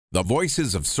The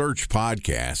Voices of Search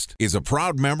podcast is a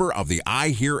proud member of the I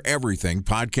Hear Everything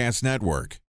podcast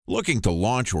network. Looking to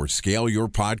launch or scale your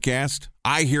podcast?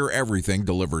 I Hear Everything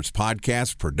delivers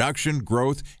podcast production,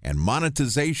 growth, and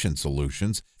monetization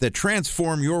solutions that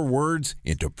transform your words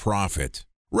into profit.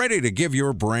 Ready to give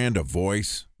your brand a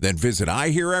voice? Then visit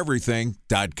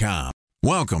iheareverything.com.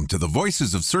 Welcome to the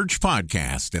Voices of Search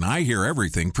podcast and I Hear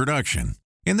Everything production.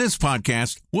 In this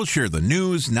podcast, we'll share the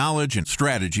news, knowledge, and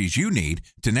strategies you need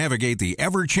to navigate the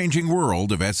ever-changing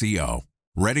world of SEO.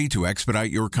 Ready to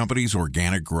expedite your company's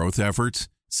organic growth efforts?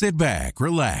 Sit back,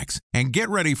 relax, and get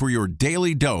ready for your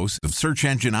daily dose of search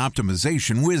engine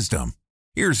optimization wisdom.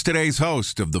 Here's today's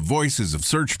host of the Voices of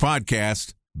Search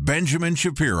podcast, Benjamin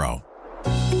Shapiro.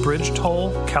 Bridge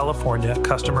toll, California,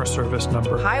 customer service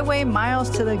number. Highway miles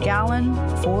to the gallon,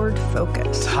 Ford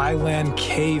Focus. Thailand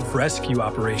cave rescue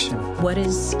operation. What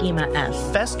is Schema F?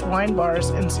 Best wine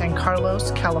bars in San Carlos,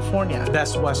 California.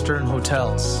 Best Western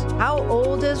hotels. How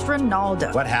old is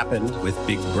Ronaldo? What happened with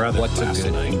Big Brother? What's a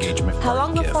good engagement? How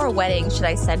long before a wedding should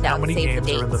I send out How many save games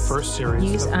the dates? are in the first series?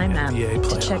 Use of IMAP NBA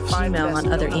to check playoffs? Gmail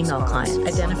on other email clients.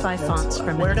 Identify fonts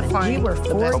from Where to find We were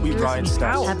the 4 best years Brian in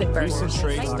Stout. Habit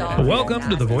burger. Welcome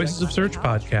to the Voices of Search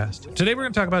podcast. Today we're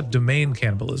going to talk about domain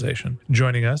cannibalization.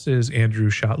 Joining us is Andrew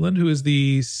Shotland, who is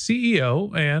the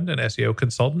CEO and an SEO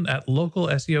consultant at Local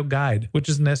SEO Guide, which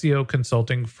is an SEO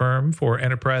consulting firm for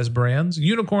enterprise brands,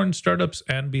 unicorn startups,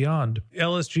 and beyond.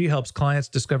 LSG helps clients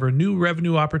discover new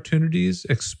revenue opportunities,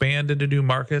 expand into new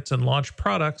markets, and launch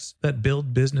products that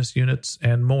build business units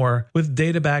and more, with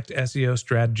data-backed SEO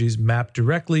strategies mapped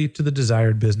directly to the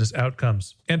desired business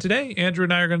outcomes. And today, Andrew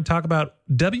and I are going to talk about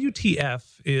WTF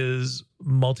is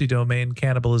multi-domain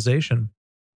cannibalization.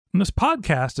 And this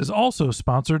podcast is also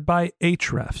sponsored by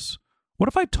Ahrefs. What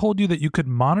if I told you that you could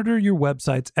monitor your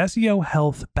website's SEO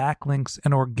health, backlinks,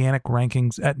 and organic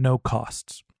rankings at no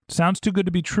costs? Sounds too good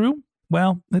to be true?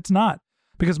 Well, it's not,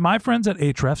 because my friends at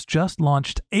Ahrefs just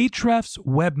launched Ahrefs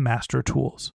Webmaster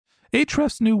Tools.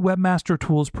 Ahrefs' new Webmaster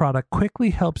Tools product quickly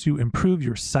helps you improve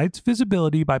your site's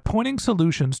visibility by pointing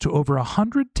solutions to over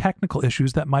 100 technical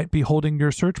issues that might be holding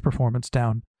your search performance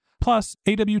down. Plus,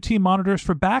 AWT monitors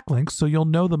for backlinks so you'll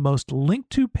know the most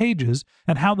linked to pages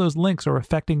and how those links are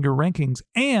affecting your rankings.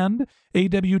 And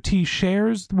AWT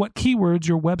shares what keywords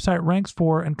your website ranks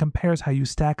for and compares how you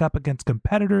stack up against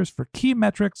competitors for key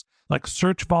metrics like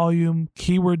search volume,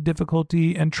 keyword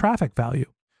difficulty, and traffic value.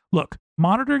 Look,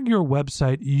 monitoring your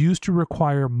website used to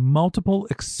require multiple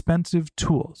expensive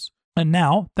tools. And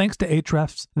now, thanks to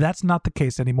Ahrefs, that's not the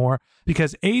case anymore,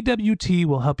 because AWT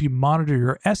will help you monitor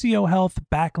your SEO health,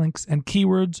 backlinks, and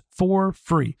keywords for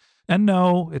free. And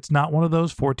no, it's not one of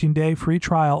those 14-day free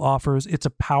trial offers. It's a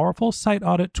powerful site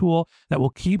audit tool that will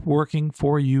keep working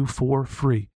for you for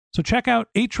free. So check out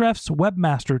Ahrefs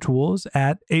Webmaster Tools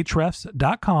at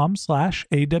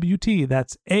ahrefs.com/AWT.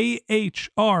 That's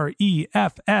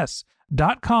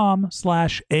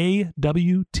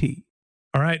ahrefs.com/AWT.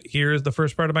 All right, here's the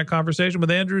first part of my conversation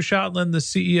with Andrew Shotland, the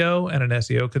CEO and an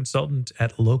SEO consultant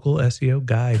at Local SEO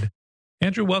Guide.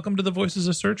 Andrew, welcome to the Voices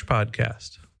of Search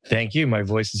podcast. Thank you. My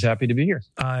voice is happy to be here.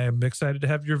 I'm excited to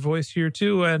have your voice here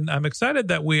too, and I'm excited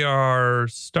that we are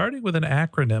starting with an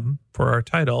acronym for our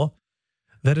title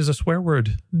that is a swear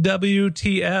word.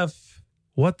 WTF.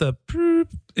 What the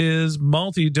is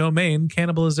multi-domain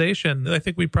cannibalization? I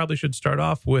think we probably should start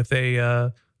off with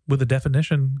a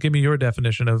definition. Give me your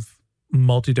definition of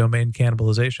multi-domain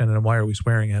cannibalization and why are we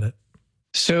swearing at it?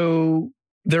 So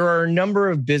there are a number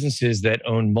of businesses that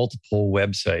own multiple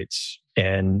websites,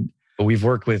 and we've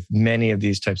worked with many of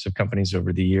these types of companies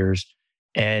over the years.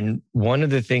 And one of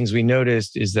the things we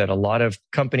noticed is that a lot of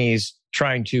companies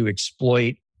trying to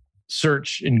exploit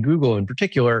search in Google in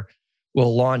particular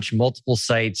will launch multiple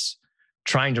sites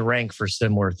trying to rank for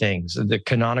similar things. The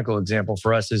canonical example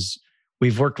for us is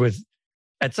we've worked with,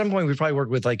 at some point, we probably worked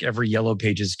with like every Yellow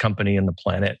Pages company on the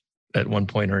planet at one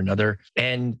point or another.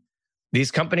 And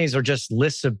these companies are just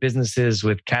lists of businesses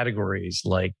with categories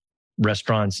like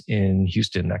restaurants in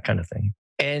Houston, that kind of thing.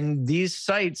 And these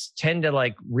sites tend to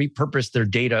like repurpose their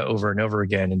data over and over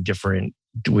again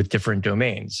with different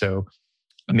domains. So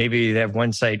maybe they have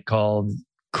one site called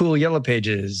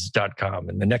coolyellowpages.com,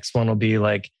 and the next one will be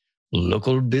like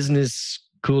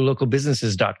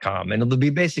coollocalbusinesses.com, and it'll be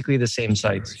basically the same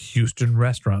sites.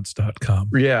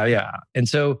 HoustonRestaurants.com. Yeah. And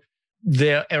so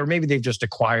or maybe they've just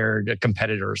acquired a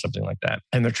competitor or something like that,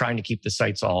 and they're trying to keep the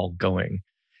sites all going.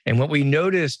 And what we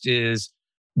noticed is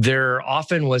there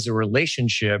often was a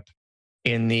relationship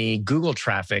in the Google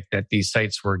traffic that these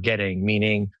sites were getting,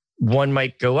 meaning one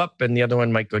might go up and the other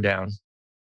one might go down,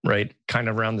 right? Kind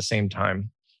of around the same time.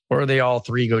 Or they all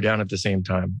three go down at the same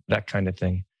time, that kind of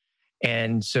thing.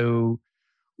 And so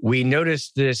we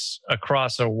noticed this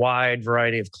across a wide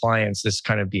variety of clients, this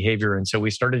kind of behavior. And so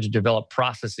we started to develop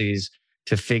processes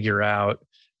to figure out,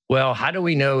 well, how do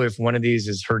we know if one of these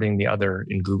is hurting the other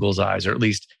in Google's eyes? Or at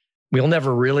least we'll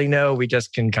never really know. We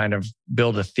just can kind of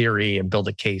build a theory and build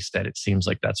a case that it seems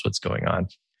like that's what's going on.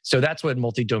 So that's what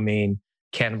multi-domain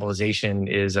cannibalization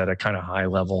is at a kind of high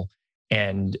level.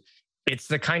 And it's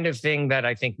the kind of thing that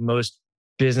I think most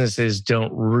businesses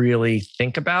don't really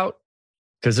think about,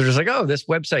 because they're just like, oh, this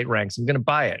website ranks, I'm going to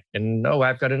buy it. And oh,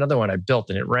 I've got another one I built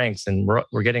and it ranks, and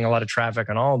we're getting a lot of traffic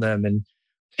on all of them.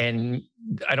 And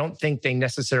I don't think they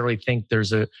necessarily think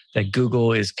that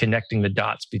Google is connecting the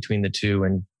dots between the two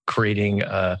and creating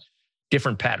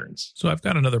different patterns. So I've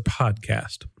got another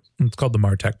podcast. It's called the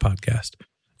Martech Podcast.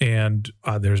 And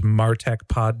there's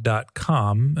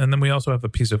martechpod.com. And then we also have a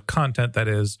piece of content that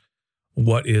is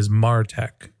What is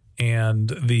Martech?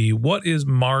 And the What is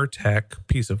Martech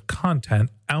piece of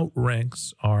content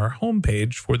outranks our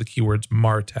homepage for the keywords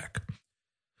Martech.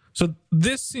 So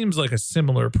this seems like a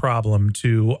similar problem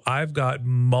to I've got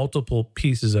multiple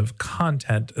pieces of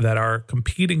content that are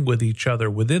competing with each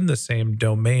other within the same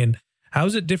domain. How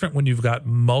is it different when you've got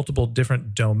multiple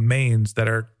different domains that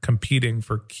are competing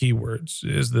for keywords?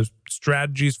 Is the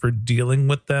strategies for dealing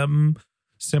with them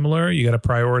similar? You got to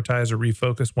prioritize or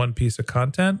refocus one piece of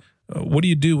content. What do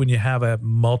you do when you have a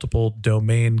multiple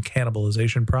domain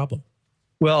cannibalization problem?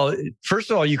 Well, first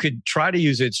of all, you could try to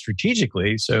use it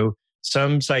strategically. So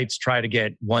some sites try to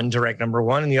get one to rank number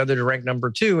one and the other to rank number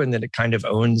two, and then it kind of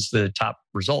owns the top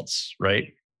results,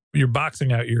 right? You're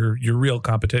boxing out your real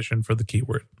competition for the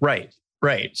keyword. Right.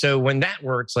 So when that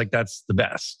works, like that's the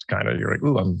best kind of, you're like,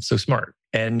 ooh, I'm so smart.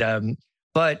 And,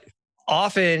 but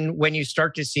often when you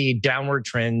start to see downward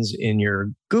trends in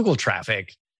your Google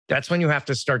traffic, that's when you have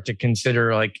to start to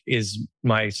consider, like, is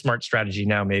my smart strategy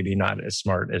now maybe not as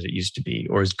smart as it used to be?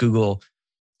 Or is Google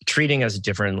treating us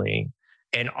differently?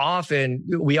 And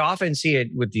we often see it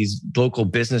with these local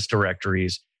business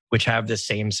directories, which have the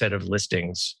same set of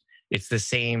listings. It's the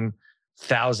same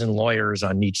 1,000 lawyers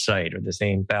on each site, or the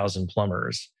same 1,000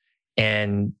 plumbers.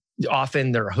 And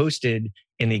often they're hosted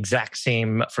from the exact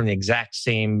same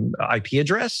IP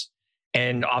address.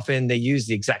 And often they use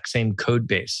the exact same code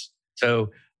base. So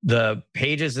the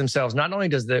pages themselves, not only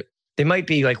they might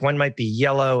be like, one might be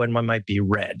yellow and one might be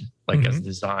red, like as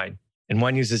design. And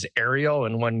one uses Arial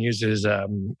and one uses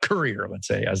Courier, let's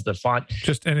say, as the font.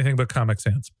 Just anything but Comic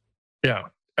Sans. Yeah,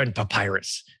 and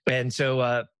Papyrus. And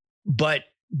so, but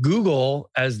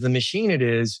Google, as the machine it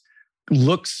is,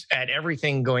 looks at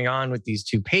everything going on with these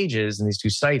two pages and these two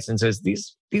sites and says,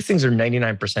 these things are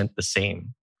 99% the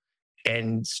same.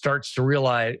 And starts to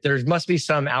realize there must be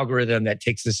some algorithm that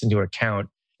takes this into account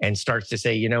and starts to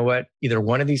say, you know what, either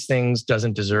one of these things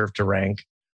doesn't deserve to rank,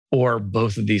 or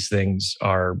both of these things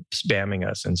are spamming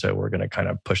us. And so we're going to kind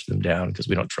of push them down because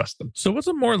we don't trust them. So what's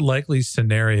a more likely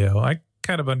scenario? I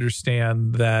kind of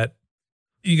understand that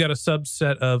you got a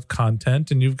subset of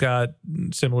content and you've got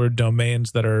similar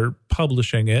domains that are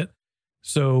publishing it.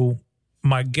 So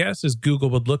my guess is Google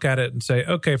would look at it and say,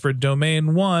 okay, for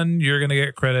domain one, you're going to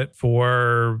get credit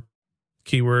for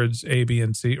keywords A, B,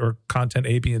 and C, or content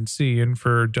A, B, and C. And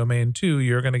for domain two,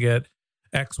 you're going to get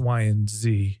X, Y, and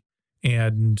Z.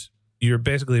 And you're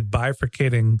basically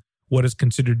bifurcating what is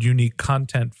considered unique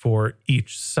content for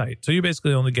each site. So you're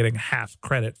basically only getting half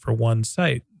credit for one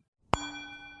site.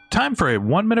 Time for a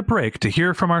 1-minute break to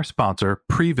hear from our sponsor,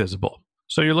 Previsible.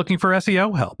 So you're looking for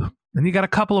SEO help, and you got a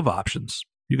couple of options.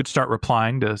 You could start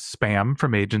replying to spam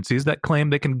from agencies that claim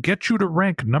they can get you to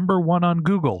rank number one on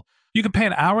Google. You can pay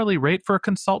an hourly rate for a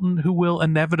consultant who will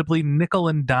inevitably nickel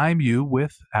and dime you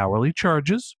with hourly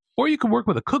charges. Or you can work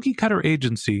with a cookie-cutter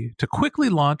agency to quickly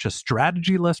launch a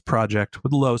strategy-less project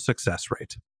with low success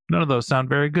rate. None of those sound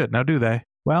very good, now do they?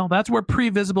 Well, that's where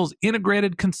Previsible's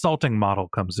integrated consulting model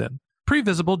comes in.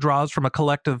 Previsible draws from a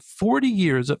collective 40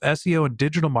 years of SEO and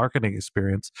digital marketing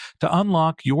experience to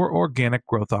unlock your organic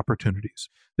growth opportunities.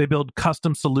 They build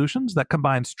custom solutions that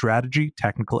combine strategy,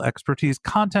 technical expertise,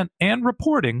 content, and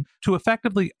reporting to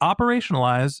effectively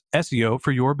operationalize SEO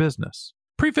for your business.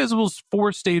 Previsible's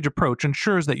 4-stage approach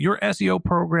ensures that your SEO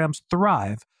programs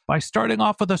thrive by starting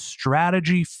off with a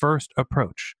strategy-first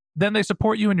approach. Then they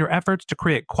support you in your efforts to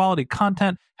create quality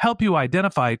content, help you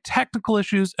identify technical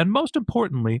issues, and most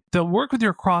importantly, they'll work with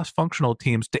your cross-functional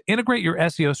teams to integrate your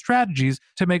SEO strategies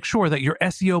to make sure that your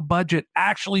SEO budget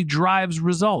actually drives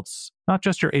results, not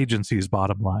just your agency's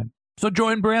bottom line. So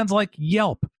join brands like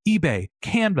Yelp, eBay,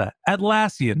 Canva,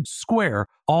 Atlassian, Square,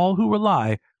 all who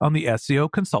rely on the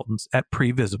SEO consultants at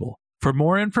Previsible. For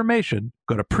more information,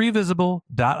 go to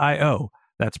previsible.io.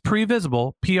 That's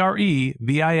Previsible,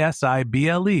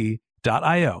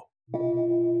 Previsible.io.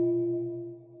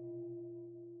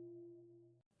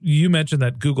 You mentioned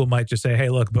that Google might just say, hey,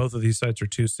 look, both of these sites are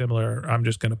too similar. I'm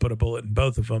just going to put a bullet in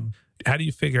both of them. How do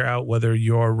you figure out whether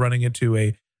you're running into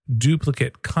a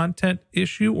duplicate content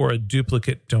issue or a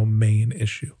duplicate domain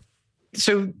issue?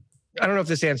 So I don't know if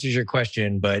this answers your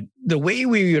question, but the way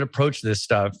we would approach this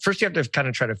stuff, first you have to kind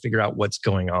of try to figure out what's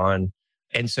going on.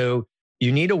 And so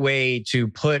you need a way to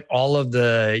put all of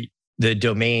the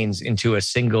domains into a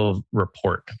single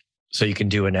report so you can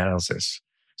do analysis.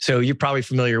 So you're probably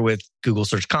familiar with Google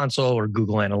Search Console or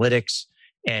Google Analytics,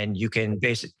 and you can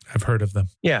basically... I've heard of them.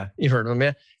 Yeah, you've heard of them,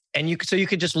 yeah. And you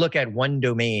could just look at one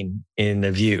domain in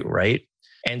the view, right?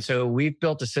 And so we've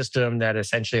built a system that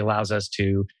essentially allows us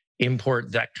to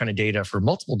import that kind of data for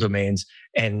multiple domains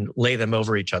and lay them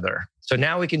over each other. So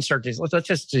now we can start to, let's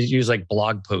just use like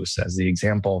blog posts as the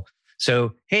example.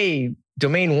 So, hey,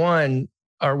 domain one,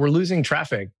 we're losing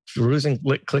traffic. We're losing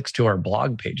clicks to our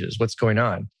blog pages. What's going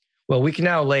on? Well, we can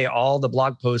now lay all the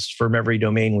blog posts from every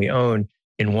domain we own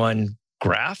in one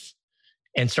graph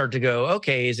and start to go,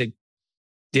 okay,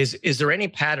 is there any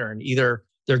pattern? Either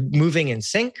they're moving in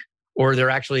sync or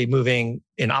they're actually moving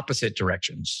in opposite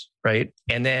directions, right?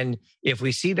 And then if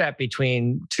we see that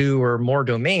between two or more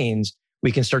domains,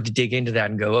 we can start to dig into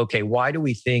that and go, okay, why do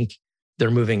we think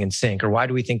they're moving in sync? Or why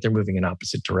do we think they're moving in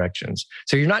opposite directions?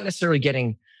 So you're not necessarily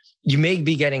you may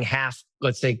be getting half,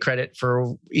 let's say, credit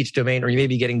for each domain, or you may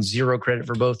be getting zero credit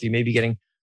for both. You may be getting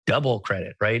double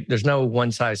credit, right? There's no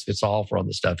one size fits all for all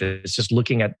this stuff. It's just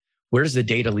looking at where does the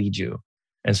data lead you?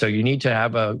 And so you need to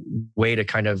have a way to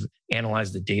kind of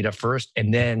analyze the data first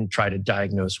and then try to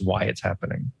diagnose why it's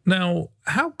happening. Now,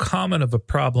 how common of a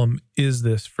problem is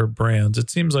this for brands?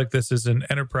 It seems like this is an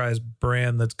enterprise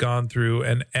brand that's gone through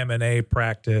an M&A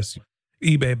practice.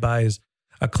 eBay buys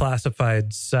a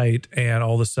classified site and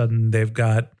all of a sudden they've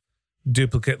got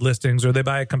duplicate listings, or they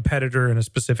buy a competitor in a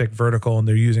specific vertical and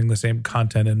they're using the same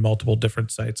content in multiple different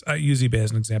sites. I use eBay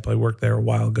as an example. I worked there a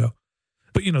while ago.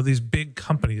 But, these big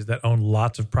companies that own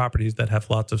lots of properties that have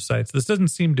lots of sites, this doesn't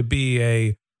seem to be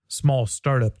a small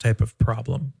startup type of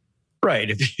problem. Right.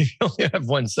 If you only have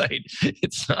one site,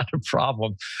 it's not a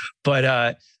problem.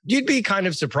 But you'd be kind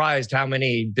of surprised how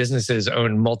many businesses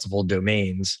own multiple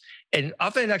domains. And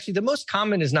often, actually, the most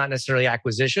common is not necessarily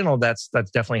acquisition, although that's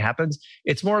definitely happens.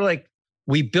 It's more like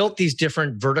we built these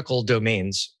different vertical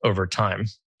domains over time.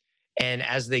 And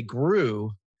as they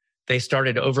grew, they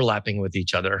started overlapping with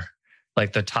each other,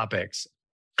 like the topics.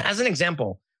 As an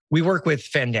example, we work with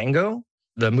Fandango,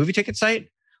 the movie ticket site.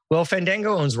 Well,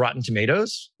 Fandango owns Rotten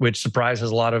Tomatoes, which has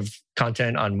a lot of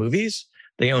content on movies.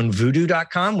 They own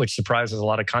Voodoo.com, which has a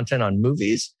lot of content on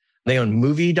movies. They own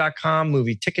Movie.com,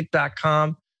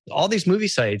 Movieticket.com, all these movie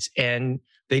sites. And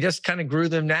they just kind of grew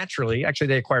them naturally. Actually,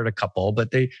 they acquired a couple,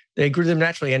 but they grew them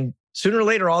naturally. And sooner or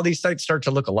later, all these sites start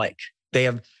to look alike. They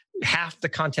have half the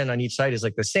content on each site is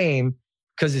like the same,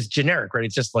 because it's generic, right?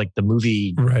 It's just like the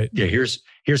movie. Right. Yeah.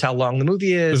 Here's how long the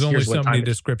movie is. There's only so many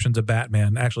descriptions of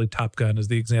Batman. Actually, Top Gun is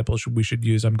the example we should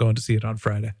use. I'm going to see it on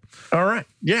Friday. All right.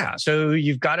 Yeah. So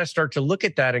you've got to start to look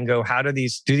at that and go, how do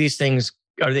these things,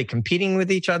 are they competing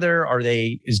with each other?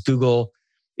 Is Google,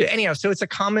 anyhow, so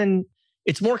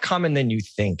it's more common than you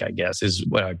think, I guess, is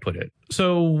what I put it.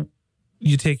 So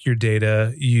you take your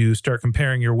data, you start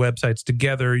comparing your websites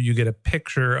together, you get a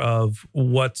picture of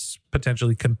what's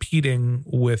potentially competing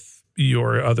with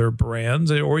your other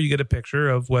brands, or you get a picture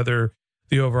of whether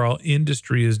the overall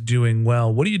industry is doing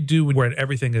well. What do you do when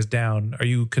everything is down? Are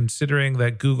you considering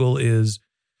that Google is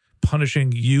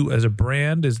punishing you as a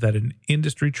brand? Is that an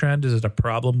industry trend? Is it a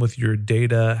problem with your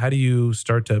data? How do you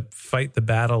start to fight the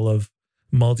battle of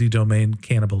multi-domain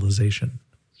cannibalization?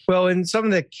 Well, in some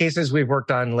of the cases we've worked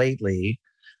on lately,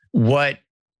 what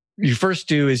you first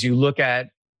do is you look at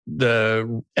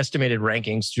the estimated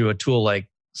rankings through a tool like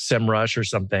SEMrush or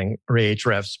something, or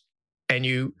Ahrefs, and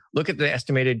you look at the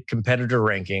estimated competitor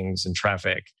rankings and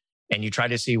traffic, and you try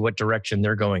to see what direction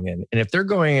they're going in. And if they're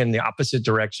going in the opposite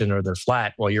direction or they're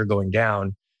flat while you're going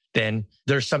down, then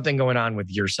there's something going on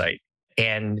with your site.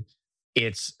 And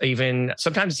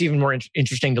sometimes it's even more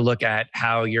interesting to look at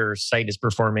how your site is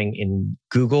performing in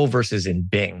Google versus in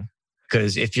Bing.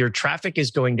 Because if your traffic is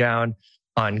going down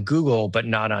on Google, but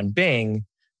not on Bing,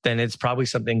 then it's probably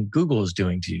something Google is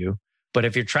doing to you. But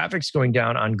if your traffic's going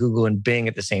down on Google and Bing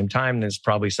at the same time, then it's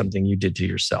probably something you did to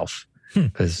yourself.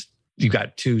 Because you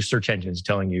got two search engines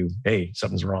telling you, hey,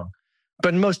 something's wrong.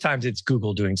 But most times it's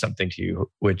Google doing something to you,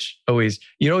 which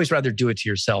you'd always rather do it to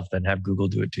yourself than have Google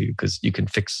do it to you, because you can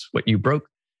fix what you broke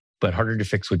but harder to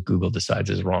fix what Google decides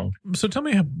is wrong. So tell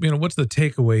me, what's the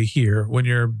takeaway here? When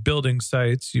you're building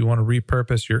sites, you want to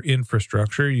repurpose your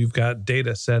infrastructure. You've got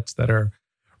data sets that are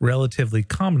relatively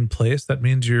commonplace. That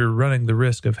means you're running the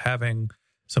risk of having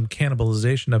some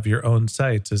cannibalization of your own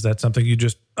sites. Is that something you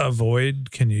just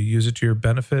avoid? Can you use it to your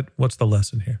benefit? What's the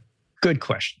lesson here? Good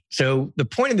question. So the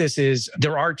point of this is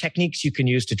there are techniques you can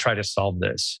use to try to solve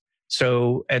this.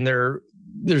 So, and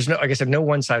there's no, like I said, no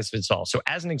one size fits all. So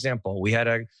as an example, we had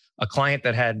a client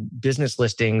that had business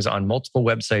listings on multiple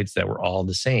websites that were all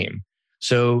the same.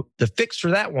 So the fix for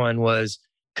that one was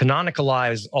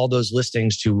canonicalize all those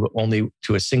listings to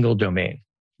a single domain,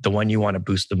 the one you want to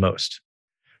boost the most.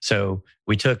 So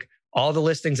we took all the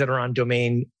listings that are on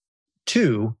domain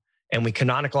 2 and we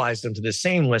canonicalized them to the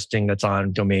same listing that's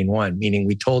on domain 1, meaning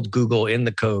we told Google in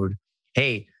the code,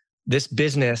 hey, this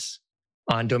business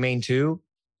on domain 2,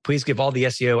 please give all the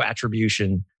SEO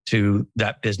attribution to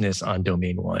that business on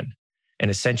domain 1. And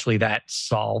essentially that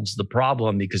solves the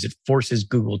problem because it forces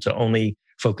Google to only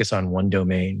focus on one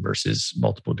domain versus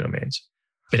multiple domains.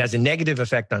 It has a negative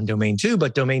effect on domain 2,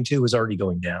 but domain 2 was already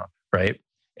going down, right?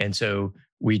 And so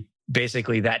we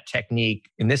basically, that technique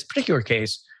in this particular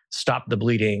case, stopped the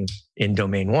bleeding in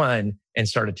domain 1 and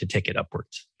started to take it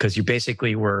upwards because you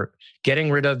basically were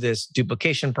getting rid of this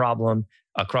duplication problem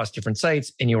across different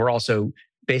sites. And you were also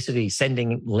basically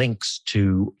sending links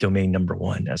to domain number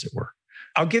 1, as it were.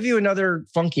 I'll give you another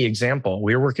funky example.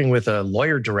 We were working with a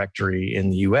lawyer directory in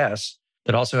the US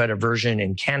that also had a version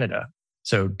in Canada.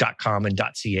 So .com and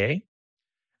 .ca.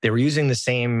 They were using the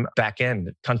same backend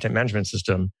content management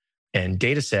system and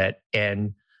data set.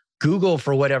 And Google,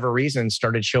 for whatever reason,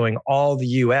 started showing all the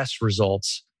US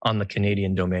results on the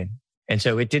Canadian domain. And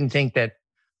so it didn't think that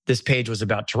this page was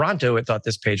about Toronto. It thought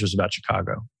this page was about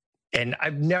Chicago. And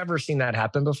I've never seen that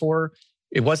happen before.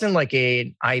 It wasn't like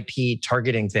an IP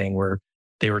targeting thing where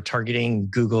they were targeting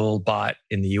Google bot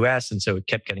in the US. And so it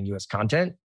kept getting US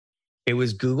content. It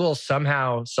was Google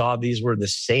somehow saw these were the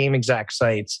same exact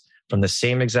sites from the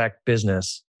same exact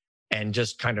business and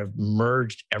just kind of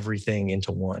merged everything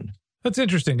into one. That's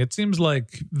interesting. It seems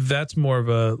like that's more of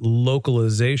a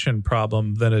localization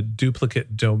problem than a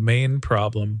duplicate domain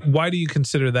problem. Why do you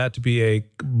consider that to be a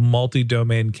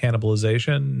multi-domain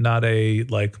cannibalization, not a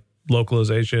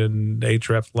localization,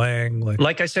 hreflang?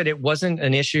 Like I said, it wasn't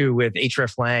an issue with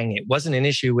hreflang. It wasn't an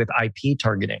issue with IP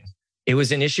targeting. It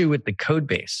was an issue with the code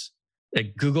base.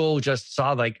 Google just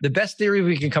saw the best theory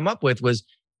we could come up with was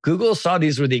Google saw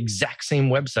these were the exact same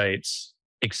websites,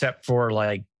 except for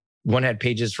one had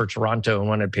pages for Toronto and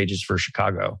one had pages for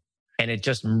Chicago. And it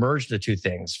just merged the two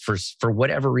things for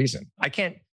whatever reason.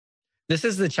 This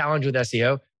is the challenge with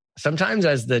SEO. Sometimes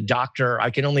as the doctor,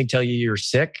 I can only tell you you're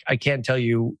sick. I can't tell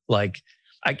you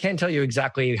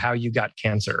exactly how you got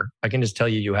cancer. I can just tell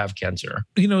you have cancer.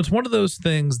 It's one of those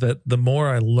things that the more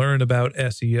I learn about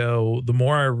SEO, the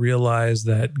more I realize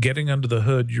that getting under the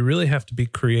hood, you really have to be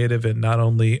creative in not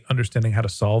only understanding how to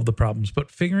solve the problems,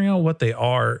 but figuring out what they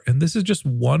are. And this is just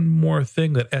one more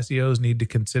thing that SEOs need to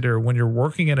consider when you're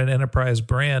working at an enterprise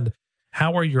brand.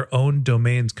 How are your own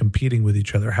domains competing with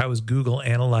each other? How is Google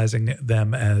analyzing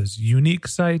them as unique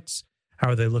sites?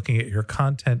 How are they looking at your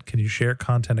content? Can you share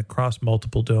content across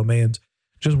multiple domains?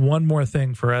 Just one more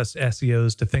thing for us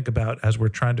SEOs to think about as we're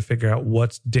trying to figure out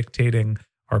what's dictating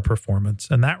our performance.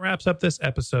 And that wraps up this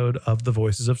episode of the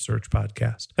Voices of Search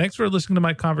podcast. Thanks for listening to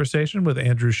my conversation with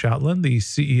Andrew Shotland, the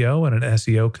CEO and an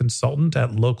SEO consultant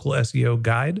at Local SEO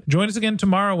Guide. Join us again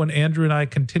tomorrow when Andrew and I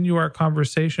continue our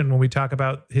conversation when we talk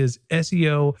about his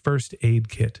SEO first aid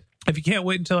kit. If you can't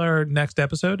wait until our next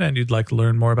episode and you'd like to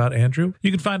learn more about Andrew,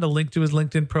 you can find a link to his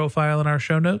LinkedIn profile in our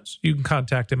show notes. You can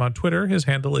contact him on Twitter. His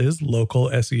handle is Local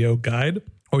SEO Guide,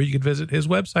 or you can visit his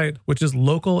website, which is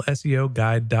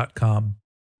localseoguide.com.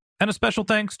 And a special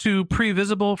thanks to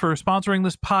Previsible for sponsoring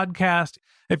this podcast.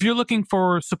 If you're looking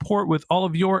for support with all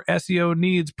of your SEO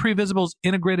needs, Previsible's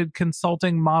integrated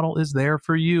consulting model is there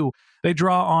for you. They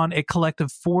draw on a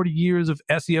collective 40 years of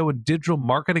SEO and digital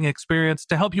marketing experience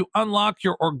to help you unlock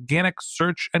your organic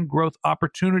search and growth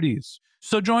opportunities.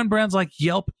 So join brands like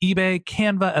Yelp, eBay,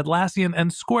 Canva, Atlassian,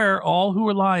 and Square, all who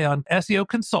rely on SEO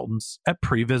consultants at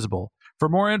Previsible. For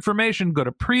more information, go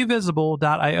to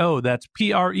previsible.io. That's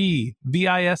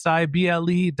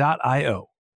previsible.io.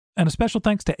 And a special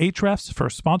thanks to Ahrefs for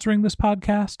sponsoring this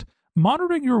podcast.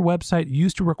 Monitoring your website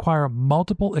used to require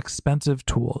multiple expensive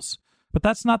tools, but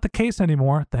that's not the case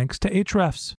anymore thanks to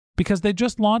Ahrefs, because they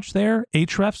just launched their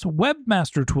Ahrefs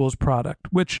Webmaster Tools product,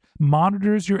 which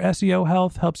monitors your SEO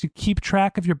health, helps you keep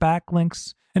track of your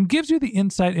backlinks, and gives you the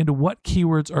insight into what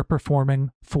keywords are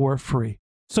performing for free.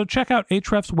 So check out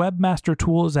Ahrefs Webmaster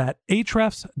Tools at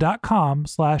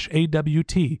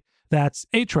ahrefs.com/AWT. That's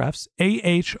Ahrefs,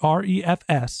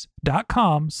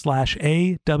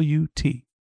 ahrefs.com/AWT.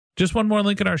 Just one more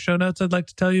link in our show notes I'd like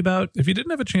to tell you about. If you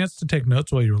didn't have a chance to take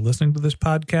notes while you were listening to this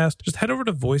podcast, just head over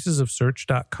to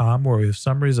voicesofsearch.com where we have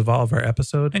summaries of all of our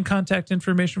episodes and contact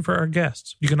information for our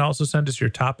guests. You can also send us your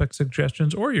topic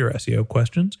suggestions or your SEO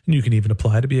questions, and you can even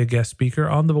apply to be a guest speaker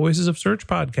on the Voices of Search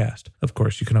podcast. Of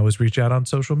course, you can always reach out on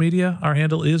social media. Our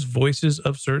handle is Voices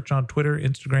of Search on Twitter,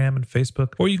 Instagram, and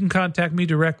Facebook, or you can contact me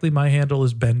directly. My handle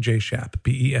is Ben J. Shap,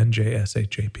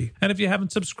 BenJShap. And if you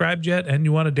haven't subscribed yet and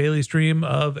you want a daily stream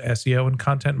of SEO and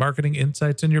content marketing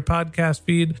insights in your podcast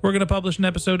feed, we're going to publish an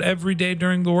episode every day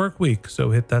during the work week.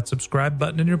 So hit that subscribe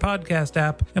button in your podcast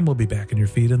app and we'll be back in your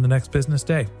feed in the next business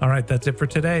day. All right, that's it for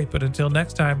today. But until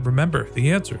next time, remember,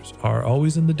 the answers are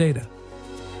always in the data.